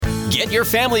Get your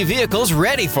family vehicles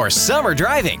ready for summer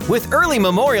driving with early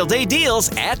Memorial Day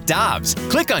deals at Dobbs.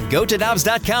 Click on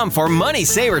GoToDobbs.com for money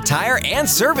saver tire and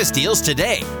service deals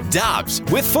today. Dobbs,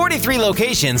 with 43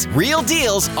 locations, real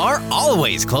deals are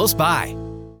always close by.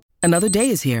 Another day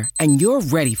is here, and you're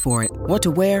ready for it. What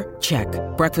to wear? Check.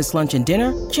 Breakfast, lunch, and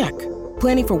dinner? Check.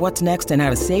 Planning for what's next and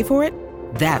how to save for it?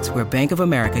 That's where Bank of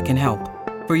America can help.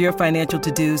 For your financial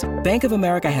to-dos, Bank of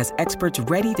America has experts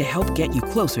ready to help get you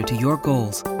closer to your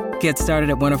goals. Get started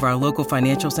at one of our local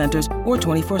financial centers or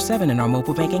 24/7 in our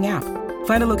mobile banking app.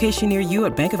 Find a location near you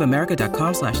at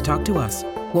bankofamerica.com/talktous.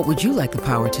 What would you like the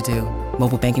power to do?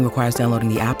 Mobile banking requires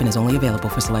downloading the app and is only available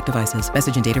for select devices.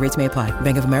 Message and data rates may apply.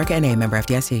 Bank of America N.A., member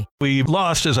FDIC. We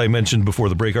lost, as I mentioned before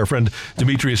the break, our friend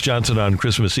Demetrious Johnson on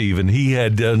Christmas Eve, and he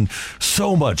had done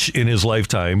so much in his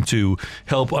lifetime to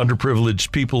help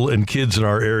underprivileged people and kids in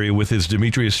our area with his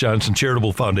Demetrious Johnson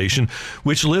Charitable Foundation,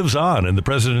 which lives on. And the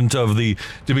president of the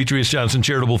Demetrious Johnson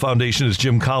Charitable Foundation is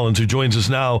Jim Collins, who joins us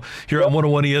now here on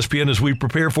 101 ESPN as we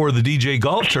prepare for the DJ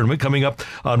Golf Tournament coming up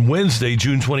on Wednesday,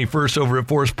 June 21st over at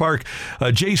Forest Park.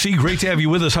 JC, great to have you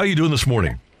with us. How are you doing this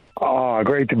morning? Oh,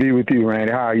 great to be with you,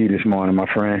 Randy. How are you this morning, my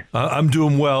friend? I'm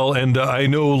doing well, and I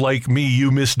know, like me, you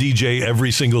miss DJ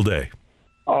every single day.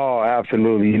 Oh,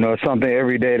 absolutely. You know, something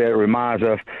every day that reminds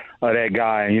us of that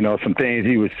guy, you know, some things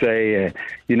he would say and,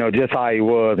 you know, just how he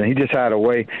was. And he just had a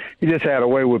way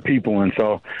with people. And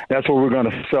so that's what we're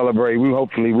going to celebrate. We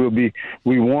want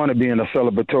to be in a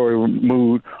celebratory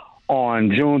mood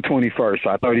on June 21st,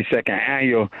 our 32nd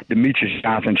annual Demetrious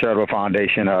Johnson Charitable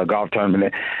Foundation golf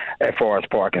tournament at Forest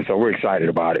Park, and so we're excited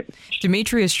about it.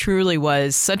 Demetrious truly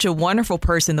was such a wonderful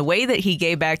person, the way that he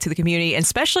gave back to the community, and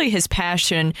especially his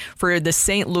passion for the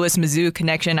St. Louis-Mizzou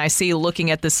connection. I see,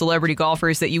 looking at the celebrity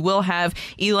golfers, that you will have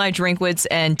Eli Drinkwitz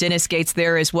and Dennis Gates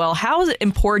there as well. How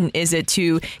important is it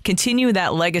to continue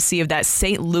that legacy of that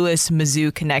St.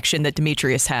 Louis-Mizzou connection that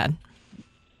Demetrious had?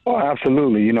 Oh,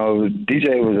 absolutely. You know,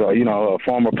 DJ was, a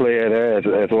former player there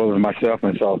as well as myself.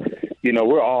 And so, you know,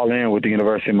 we're all in with the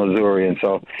University of Missouri. And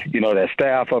so, you know, that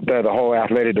staff up there, the whole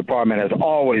athletic department has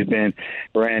always been,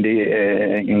 Randy,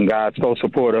 and God's so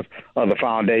supportive of the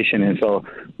foundation. And so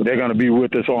they're going to be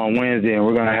with us on Wednesday, and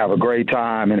we're going to have a great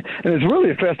time. And it's really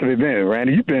a festive event,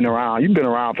 Randy. You've been around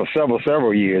for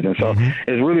several years. And so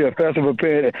it's really a festive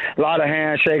event, a lot of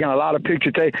handshaking, a lot of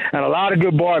picture take, and a lot of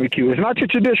good barbecue. It's not your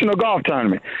traditional golf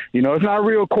tournament. You know, it's not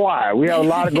real quiet. We have a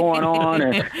lot going on,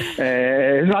 and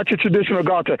it's not your traditional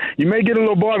golf tournament. You may get a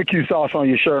little barbecue sauce on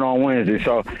your shirt on Wednesday,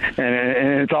 so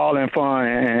and it's all in fun.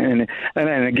 And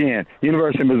again,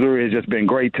 University of Missouri has just been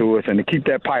great to us, and to keep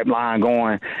that pipeline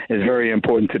going is very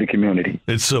important to the community.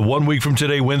 It's 1 week from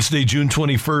today, Wednesday, June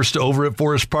 21st, over at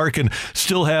Forest Park, and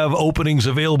still have openings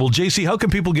available. JC, how can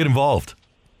people get involved?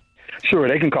 Sure,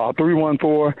 they can call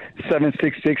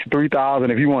 314-766-3000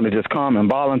 if you want to just come and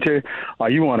volunteer, or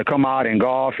you want to come out and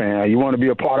golf and you want to be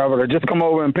a part of it, or just come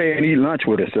over and pay and eat lunch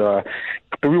with us.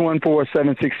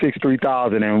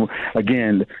 314-766-3000. And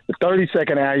again, the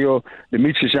 32nd annual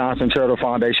Demetrious Johnson Charitable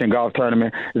Foundation Golf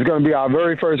Tournament is going to be our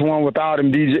very first one without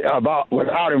him, Randy.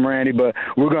 But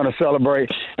we're going to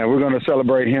celebrate, and we're going to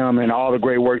celebrate him and all the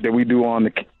great work that we do in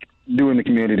the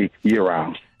community year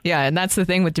round. Yeah, and that's the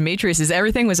thing with Demetrious, is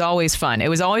everything was always fun. It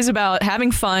was always about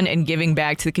having fun and giving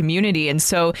back to the community. And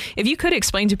so if you could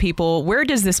explain to people, where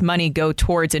does this money go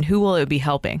towards and who will it be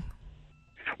helping?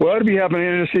 Well, it'll be helping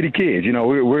inner city kids. You know,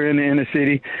 we're in the inner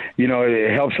city. You know,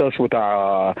 it helps us with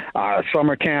our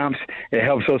summer camps. It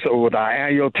helps us with our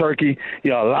annual turkey.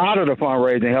 You know, a lot of the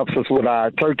fundraising helps us with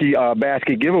our turkey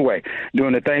basket giveaway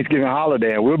during the Thanksgiving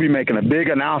holiday. And we'll be making a big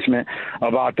announcement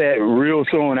about that real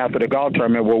soon after the golf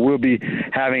tournament, where we'll be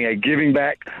having a giving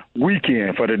back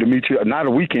weekend for the Demetrious, not a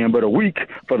weekend, but a week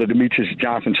for the Demetrious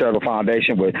Johnson Charitable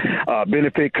Foundation, with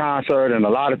benefit concert and a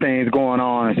lot of things going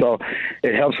on. And so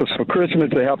it helps us for Christmas.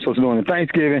 It helps us during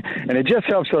Thanksgiving, and it just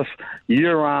helps us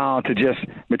year-round to just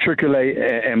matriculate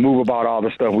and move about all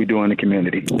the stuff we do in the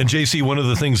community. And, JC, one of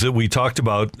the things that we talked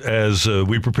about as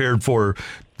we prepared for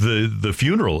the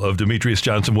funeral of Demetrious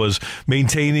Johnson was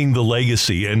maintaining the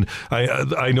legacy. And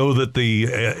I know that the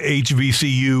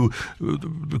HBCU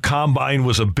Combine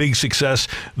was a big success.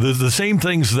 The same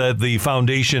things that the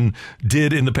foundation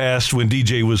did in the past when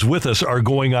DJ was with us are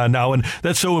going on now. And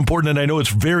that's so important. And I know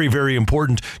it's very, very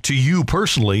important to you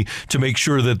personally to make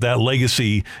sure that that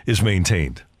legacy is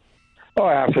maintained. Oh,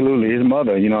 absolutely. His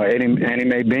mother, Annie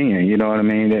Mae Bean, you know what I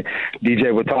mean?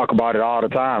 DJ would talk about it all the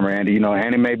time, Randy.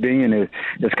 Annie Mae Bean is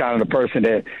kind of the person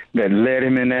that led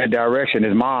him in that direction,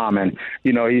 his mom. And,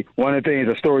 one of the things,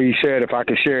 a story he shared, if I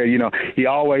could share it, he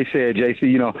always said,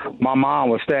 JC, my mom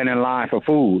was standing in line for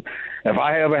food. If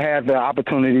I ever had the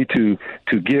opportunity to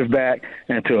give back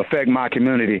and to affect my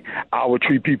community, I would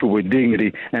treat people with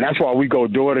dignity. And that's why we go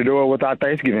door to door with our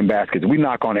Thanksgiving baskets. We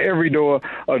knock on every door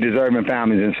of deserving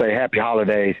families and say happy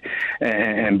holidays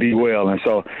and be well. And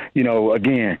so,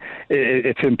 again,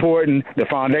 it's important. The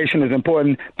foundation is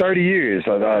important. 30 years,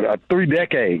 3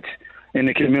 decades in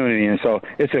the community, and so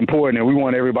it's important, and we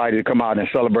want everybody to come out and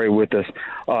celebrate with us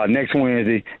next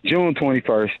Wednesday, June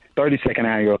 21st, 32nd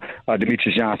annual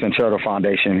Demetrious Johnson Charitable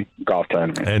Foundation Golf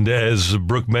Tournament. And as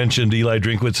Brooke mentioned, Eli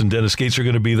Drinkwitz and Dennis Gates are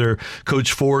going to be there.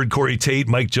 Coach Ford, Corey Tate,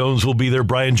 Mike Jones will be there.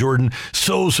 Brian Jordan,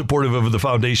 so supportive of the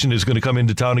foundation, is going to come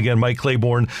into town again. Mike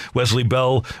Claiborne, Wesley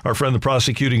Bell, our friend, the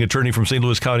prosecuting attorney from St.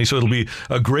 Louis County. So it'll be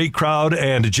a great crowd.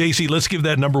 And JC, let's give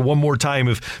that number one more time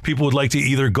if people would like to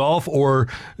either golf or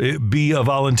be a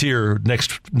volunteer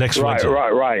next Wednesday.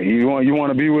 Right. You want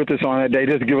to be with us on that day,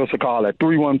 just give us a call at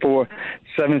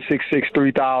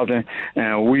 314-766-3000,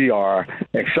 and we are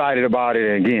excited about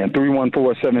it. Again,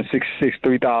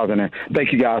 314-766-3000, and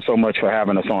thank you guys so much for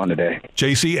having us on today.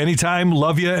 JC, anytime.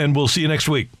 Love you, and we'll see you next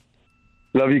week.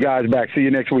 Love you guys back. See you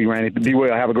next week, Randy. Be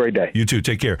well. Have a great day. You too.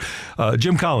 Take care.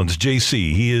 Jim Collins,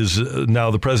 JC, he is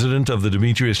now the president of the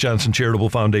Demetrious Johnson Charitable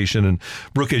Foundation. And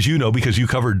Brooke, as you know, because you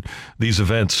covered these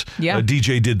events,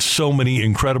 DJ did so many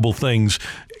incredible things.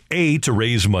 A, to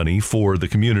raise money for the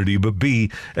community, but B,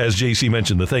 as JC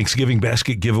mentioned, the Thanksgiving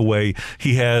basket giveaway.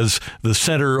 He has the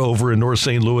center over in North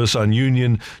St. Louis on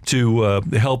Union to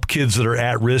help kids that are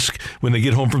at risk when they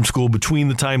get home from school, between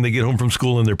the time they get home from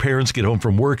school and their parents get home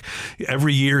from work.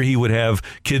 Every year he would have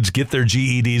kids get their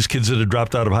GEDs, kids that had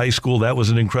dropped out of high school. That was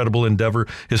an incredible endeavor.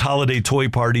 His holiday toy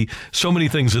party, so many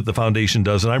things that the foundation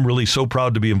does, and I'm really so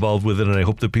proud to be involved with it, and I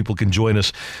hope that people can join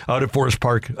us out at Forest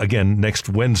Park again next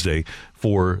Wednesday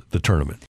for the tournament.